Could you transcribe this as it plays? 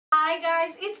Hi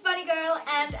guys, it's Bunny Girl,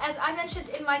 and as I mentioned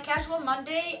in my Casual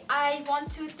Monday, I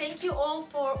want to thank you all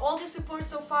for all the support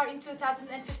so far in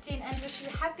 2015 and wish you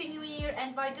Happy New Year.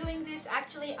 And by doing this,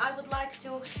 actually I would like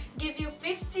to give you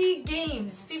 50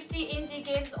 games, 50 indie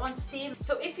games on Steam.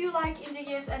 So if you like indie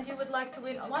games and you would like to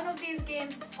win one of these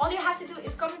games, all you have to do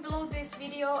is comment below this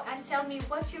video and tell me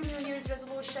what's your New Year's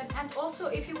resolution. And also,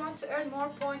 if you want to earn more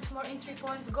points, more entry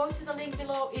points, go to the link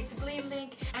below. It's a Gleam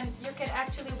link and you can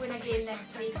actually win a game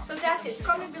next week. So that's it.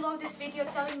 Comment below this video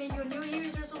telling me your New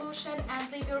Year's resolution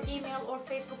and leave your email or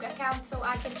Facebook account so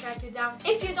I can track you down.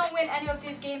 If you don't win any of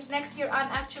these games, next year I'm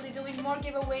actually doing more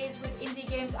giveaways with indie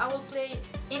games. I will play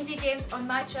indie games on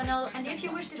my channel, and if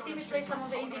you wish to see me play some of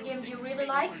the indie games you really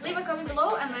like, leave a comment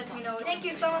below and let me know. Thank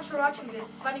you so much for watching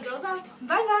this. Bunny Girls out.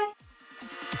 Bye bye!